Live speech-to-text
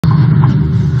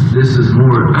this is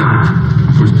more,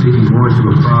 we're speaking more to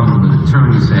a problem that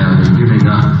attorneys have in giving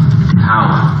up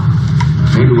power.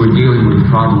 Maybe we're dealing with a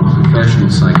problem of professional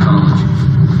psychology,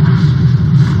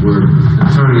 where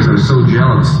attorneys are so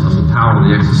jealous of the power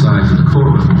they exercise in the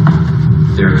courtroom,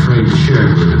 they're afraid to share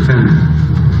it with the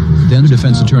defendant. Then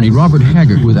defense attorney Robert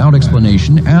Haggart, without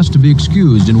explanation, asked to be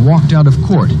excused and walked out of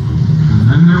court. And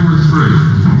then there were three.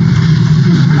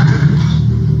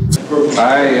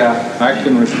 I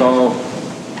can recall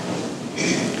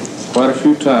quite a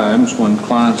few times when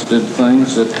clients did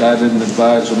things that I didn't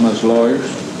advise them as lawyers,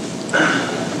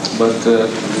 but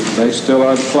they still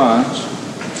are the clients.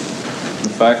 The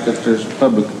fact that there's a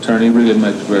public attorney really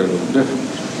makes very little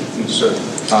difference. Yes, sir.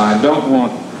 I don't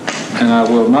want, and I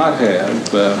will not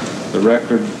have, the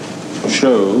record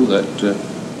show that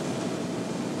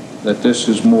that this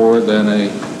is more than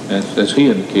as he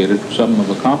indicated, something of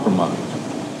a compromise,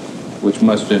 which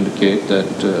must indicate that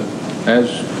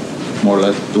as more or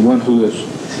less the one who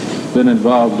has been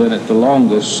involved in it the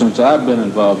longest since I've been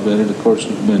involved in it, of course,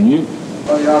 has been you.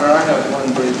 Well, Your Honor, I have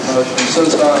one brief motion.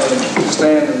 Since I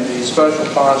stand in the special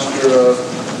posture of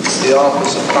the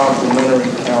Office of Complementary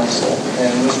Counsel,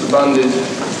 and Mr. Bundy's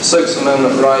Sixth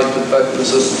Amendment right to effective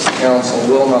assistance to counsel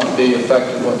will not be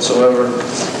affected whatsoever,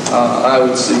 I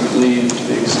would seek leave to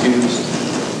be excused.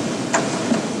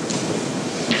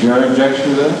 Your objection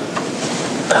to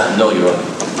that? No, Your Honor.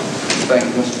 Thank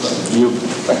you, Mr. Bundy.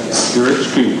 Thank you. You're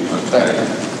excused. Thank you.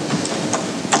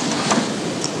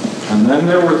 And then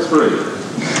there were three.